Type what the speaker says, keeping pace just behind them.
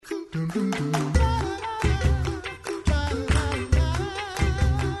Welcome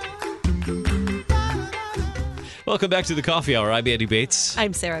back to the Coffee Hour. I'm Andy Bates.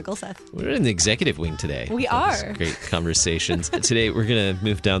 I'm Sarah Gulseth. We're in the executive wing today. We are. Great conversations. Today we're going to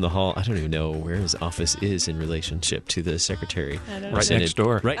move down the hall. I don't even know where his office is in relationship to the secretary. Right next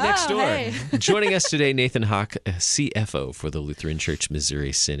door. Right next door. Hey. Joining us today, Nathan Haak, CFO for the Lutheran Church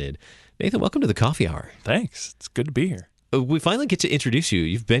Missouri Synod. Nathan, welcome to the Coffee Hour. Thanks. It's good to be here. We finally get to introduce you.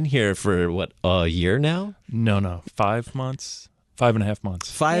 You've been here for, what, a year now? No. 5 months. 5.5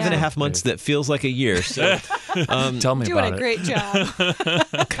 months. Five and a half months that feels like a year. So, Tell me Doing about a it. great job.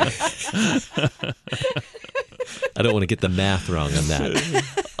 I don't want to get the math wrong on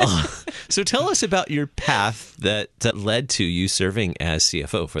that. So tell us about your path that led to you serving as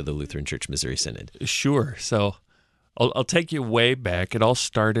CFO for the Lutheran Church Missouri Synod. Sure. So I'll take you way back. It all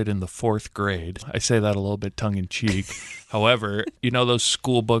started in the 4th grade. I say that a little bit tongue-in-cheek. However, you know those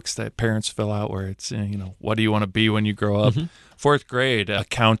school books that parents fill out where it's, what do you want to be when you grow up? Mm-hmm. 4th grade,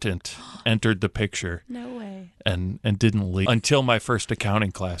 accountant entered the picture. No way. And didn't leave until my first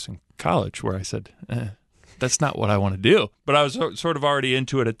accounting class in college where I said, that's not what I want to do. But I was sort of already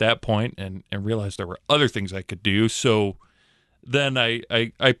into it at that point and realized there were other things I could do. So then I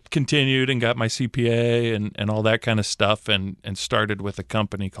continued and got my CPA and all that kind of stuff and started with a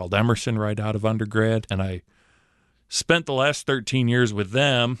company called Emerson right out of undergrad. And I spent the last 13 years with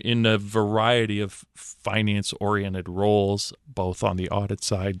them in a variety of finance-oriented roles, both on the audit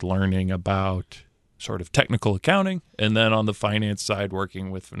side, learning about sort of technical accounting, and then on the finance side,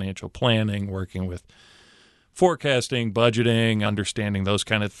 working with financial planning, working with forecasting, budgeting, understanding those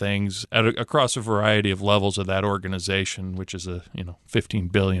kind of things across a variety of levels of that organization, which is a $15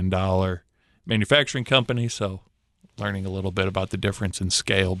 billion manufacturing company. So learning a little bit about the difference in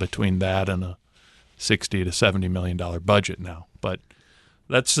scale between that and a $60 to $70 million budget now. But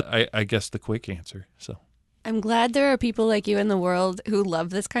that's, I guess, the quick answer. So I'm glad there are people like you in the world who love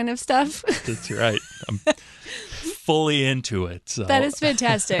this kind of stuff. that's right. I'm fully into it. So. That is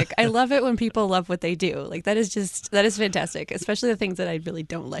fantastic. I love it when people love what they do. Like that is fantastic, especially the things that I really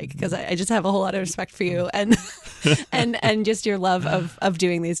don't like, because I just have a whole lot of respect for you and and just your love of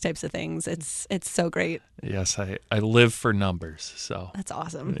doing these types of things. It's so great. Yes, I live for numbers. So that's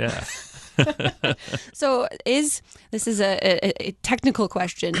awesome. Yeah. So this is a technical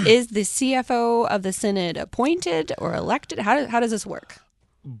question. Is the CFO of the Synod appointed or elected? How does this work?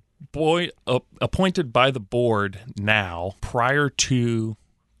 Appointed by the board now. Prior to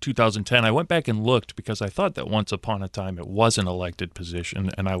 2010, I went back and looked because I thought that once upon a time it was an elected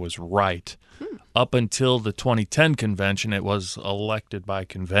position, and I was right. Up until the 2010 convention, it was elected by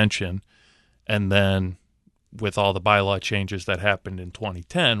convention, and then with all the bylaw changes that happened in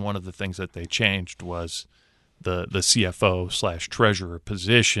 2010, one of the things that they changed was the CFO/treasurer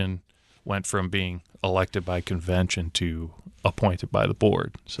position went from being elected by convention to appointed by the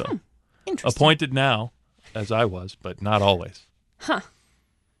board. So appointed now, as I was, but not always. Huh.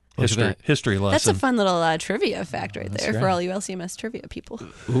 History lesson. That's a fun little trivia fact right there for right. all you LCMS trivia people.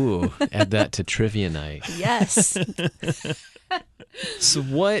 Ooh, add that to trivia night. Yes. So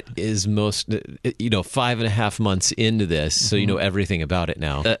what is most, 5.5 months into this, so you know everything about it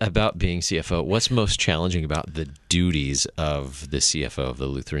now, about being CFO, what's most challenging about the duties of the CFO of the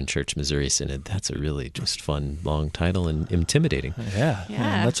Lutheran Church Missouri Synod? That's a really just fun, long title and intimidating. Yeah.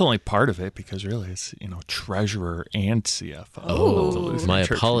 That's only part of it because really it's, treasurer and CFO. Oh, of the Lutheran my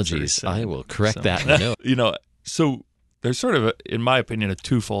Church apologies. Missouri Synod. I will correct that in the note. So there's sort of, in my opinion, a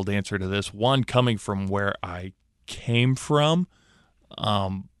twofold answer to this. One, coming from where I came from,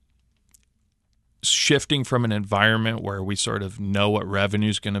 shifting from an environment where we sort of know what revenue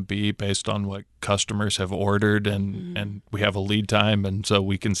is going to be based on what customers have ordered and we have a lead time. And so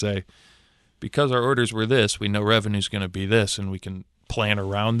we can say, because our orders were this, we know revenue is going to be this, and we can plan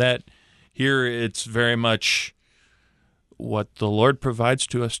around that. Here it's very much what the Lord provides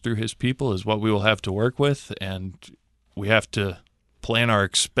to us through his people is what we will have to work with. And we have to plan our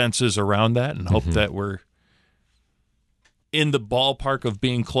expenses around that and hope that we're in the ballpark of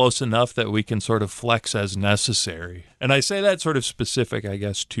being close enough that we can sort of flex as necessary. And I say that sort of specific, I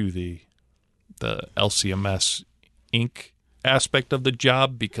guess, to the LCMS Inc. aspect of the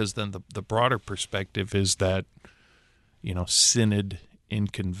job, because then the broader perspective is that, synod in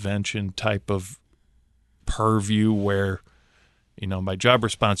convention type of purview where, my job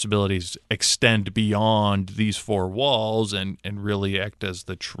responsibilities extend beyond these four walls and really act as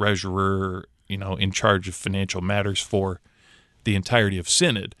the treasurer, in charge of financial matters for the entirety of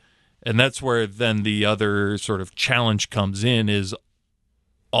Synod. And that's where then the other sort of challenge comes in, is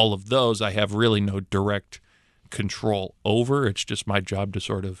all of those I have really no direct control over. It's just my job to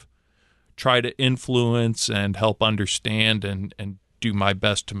sort of try to influence and help understand and do my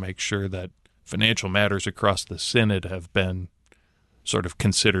best to make sure that financial matters across the Synod have been sort of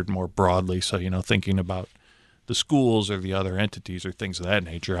considered more broadly. So, thinking about the schools or the other entities or things of that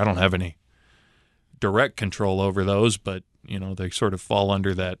nature, I don't have any direct control over those, but, they sort of fall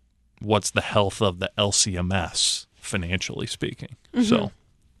under that, what's the health of the LCMS, financially speaking. Mm-hmm. So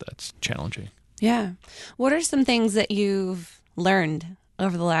that's challenging. Yeah. What are some things that you've learned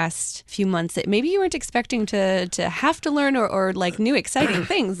over the last few months that maybe you weren't expecting to have to learn, or like new exciting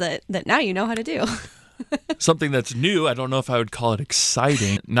things that now you know how to do? Something that's new, I don't know if I would call it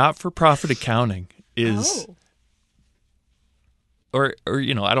exciting. Not-for-profit accounting is, or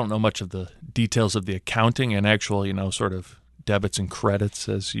I don't know much of the details of the accounting and actual, sort of debits and credits,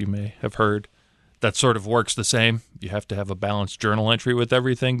 as you may have heard. That sort of works the same. You have to have a balanced journal entry with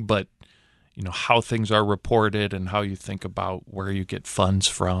everything, but how things are reported and how you think about where you get funds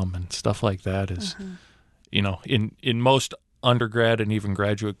from and stuff like that is, in most undergrad and even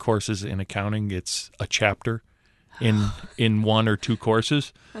graduate courses in accounting, it's a chapter in one or two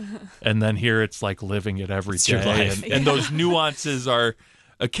courses. And then here it's like living it every day. And those nuances are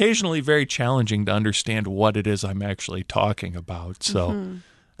occasionally very challenging to understand what it is I'm actually talking about. So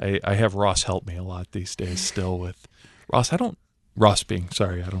I have Ross help me a lot these days still with Ross. I don't know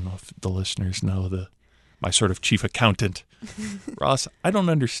if the listeners know my sort of chief accountant. Ross, I don't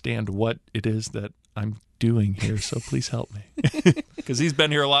understand what it is that I'm doing here, so please help me. Because he's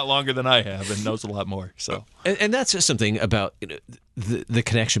been here a lot longer than I have and knows a lot more. So, and that's just something about the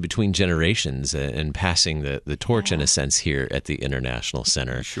connection between generations and passing the torch in a sense here at the International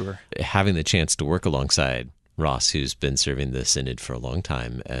Center. Sure. Having the chance to work alongside Ross, who's been serving the Synod for a long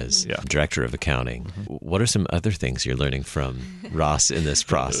time as director of accounting. What are some other things you're learning from Ross in this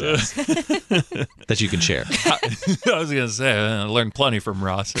process that you can share? I was going to say, I learned plenty from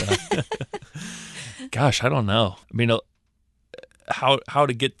Ross. Gosh, I don't know. I mean, how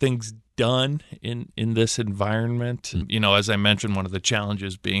to get things done in this environment. As I mentioned, one of the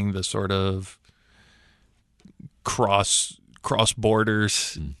challenges being the sort of cross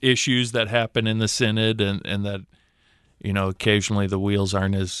borders issues that happen in the Synod, and that occasionally the wheels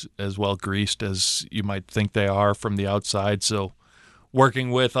aren't as well greased as you might think they are from the outside. So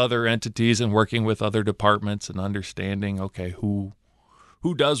working with other entities and working with other departments and understanding, okay, who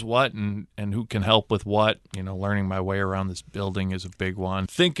does what and who can help with what, learning my way around this building is a big one.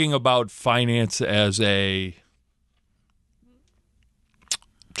 Thinking about finance as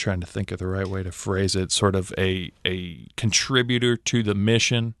trying to think of the right way to phrase it, sort of a contributor to the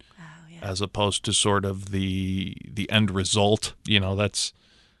mission as opposed to sort of the end result. That's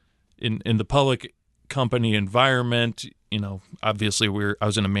in the public company environment, obviously I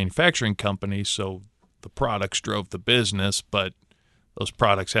was in a manufacturing company, so the products drove the business, but those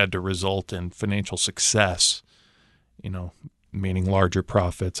products had to result in financial success, meaning larger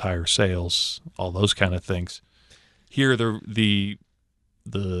profits, higher sales, all those kind of things. Here, the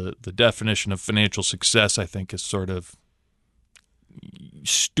definition of financial success, I think, is sort of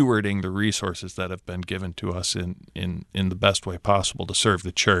stewarding the resources that have been given to us in the best way possible to serve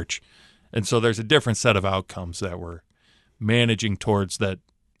the church. And so there's a different set of outcomes that we're managing towards that,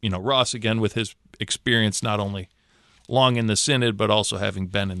 Ross, again, with his experience not only long in the Synod, but also having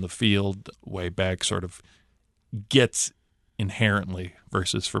been in the field way back, sort of gets inherently,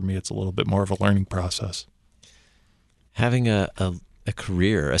 versus for me, it's a little bit more of a learning process. Having a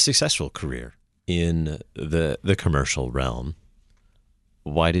career, a successful career in the commercial realm,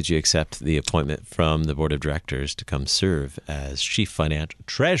 why did you accept the appointment from the board of directors to come serve as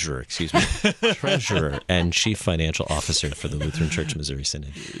treasurer and chief financial officer for the Lutheran Church Missouri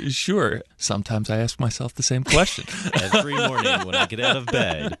Synod? Sure. Sometimes I ask myself the same question. Every morning when I get out of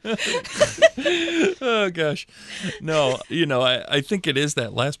bed. Oh, gosh. No, I think it is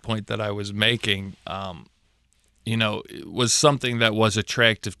that last point that I was making, it was something that was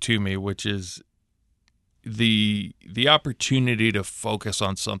attractive to me, which is the opportunity to focus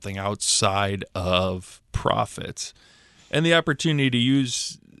on something outside of profits, and the opportunity to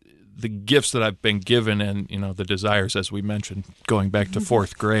use the gifts that I've been given and, the desires, as we mentioned, going back to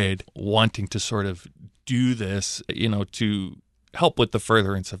fourth grade, wanting to sort of do this, to help with the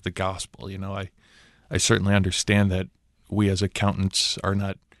furtherance of the gospel. I certainly understand that we as accountants are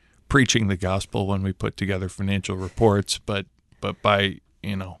not preaching the gospel when we put together financial reports, but by,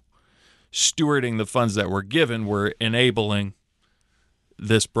 stewarding the funds that we're given, we're enabling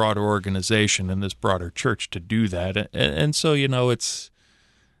this broader organization and this broader church to do that. And so, it's,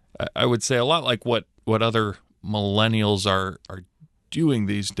 I would say, a lot like what other millennials are doing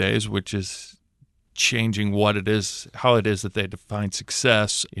these days, which is changing how it is that they define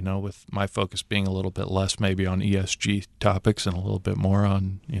success, with my focus being a little bit less maybe on ESG topics and a little bit more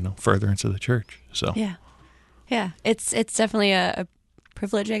on, furtherance of the church. So yeah, it's definitely a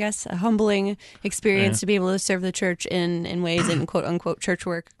privilege, I guess, a humbling experience to be able to serve the church in ways in quote unquote church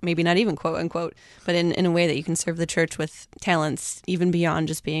work, maybe not even quote unquote, but in a way that you can serve the church with talents even beyond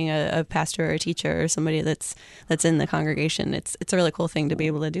just being a pastor or a teacher or somebody that's in the congregation. It's a really cool thing to be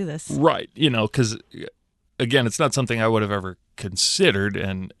able to do this. Right. Because again, it's not something I would have ever considered,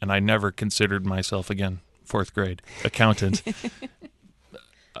 and I never considered myself, again, 4th grade accountant.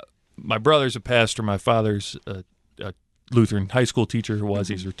 My brother's a pastor. My father's a Lutheran high school teacher.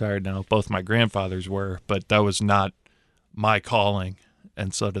 He's retired now. Both my grandfathers were, but that was not my calling.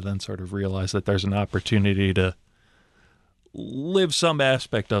 And so to then sort of realize that there's an opportunity to live some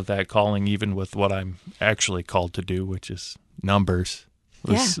aspect of that calling, even with what I'm actually called to do, which is numbers,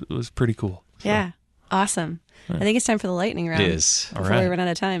 was pretty cool. So. Yeah. Awesome. I think it's time for the lightning round. It is. Before we run out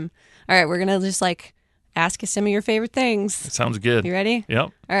of time. All right. We're going to just ask you some of your favorite things. It sounds good. You ready? Yep.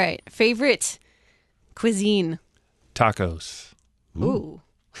 All right. Favorite cuisine? Tacos. Ooh.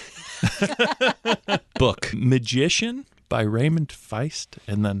 Book. Magician by Raymond Feist,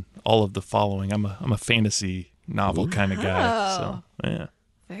 and then all of the following. I'm a fantasy novel kind of guy. So, yeah.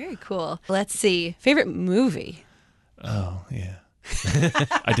 Very cool. Let's see. Favorite movie? Oh, yeah.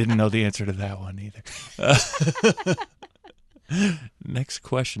 I didn't know the answer to that one either. Next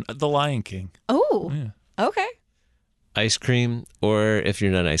question. The Lion King. Oh, yeah. Okay. Ice cream, or if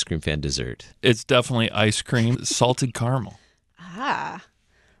you're not an ice cream fan, dessert. It's definitely ice cream. Salted caramel. Ah,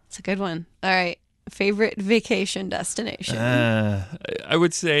 that's a good one. All right. Favorite vacation destination? I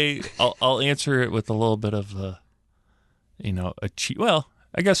would say I'll answer it with a little bit of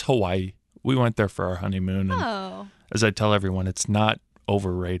I guess Hawaii. We went there for our honeymoon. And as I tell everyone, it's not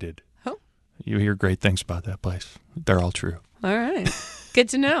overrated. Oh. You hear great things about that place. They're all true. All right. Good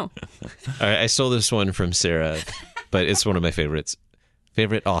to know. All right, I stole this one from Sarah, but it's one of my favorites.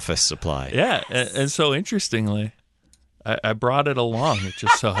 Favorite office supply. Yeah, and so interestingly, I brought it along. It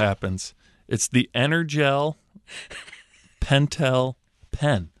just so happens. It's the Energel Pentel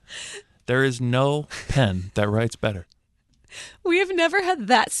pen. There is no pen that writes better. We have never had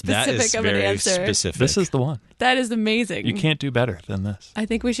that specific of an answer. Specific. This is the one. That is amazing. You can't do better than this. I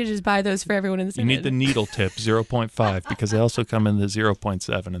think we should just buy those for everyone in the Synod. You need the needle tip 0.5 because they also come in the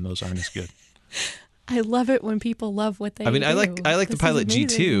 0.7 and those aren't as good. I love it when people love what they do. I like the Pilot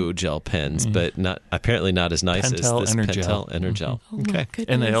G2 gel pens, but apparently not as nice Pentel as this Energel. Pentel Energel. Oh, Okay.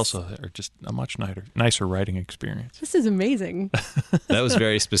 And they also are just a much nicer writing experience. This is amazing. That was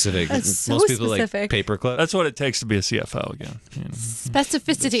very specific. That's so Most people specific. like paperclip. That's what it takes to be a CFO again.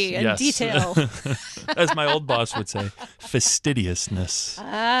 Specificity and Yes. detail. As my old boss would say, fastidiousness.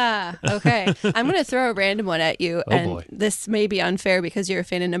 Okay. I'm going to throw a random one at you. Oh, and boy. This may be unfair because you're a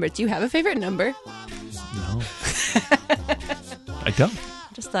fan of numbers. Do you have a favorite number? No. I don't.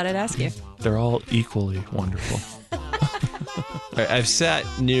 Just thought I'd ask you. They're all equally wonderful. All right, I've sat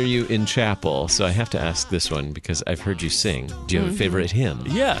near you in chapel, so I have to ask this one because I've heard you sing. Do you have a favorite hymn?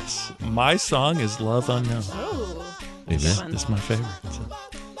 Yes. My song is Love Unknown. Oh. Amen. It's my favorite. So.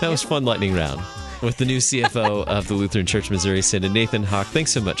 That was fun lightning round. With the new CFO of the Lutheran Church Missouri Synod, Nathan Haak,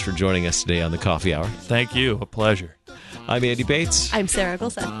 thanks so much for joining us today on the Coffee Hour. Thank you. A pleasure. I'm Andy Bates. I'm Sarah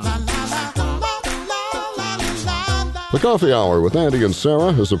Gulseth. The Coffee Hour with Andy and Sarah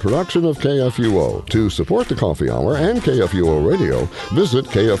is a production of KFUO. To support the Coffee Hour and KFUO Radio, visit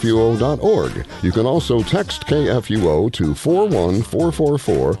KFUO.org. You can also text KFUO to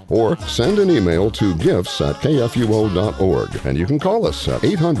 41444 or send an email to gifts@kfuo.org. And you can call us at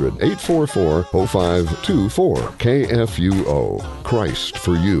 800-844-0524. KFUO. Christ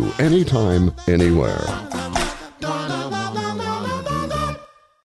for you, anytime, anywhere.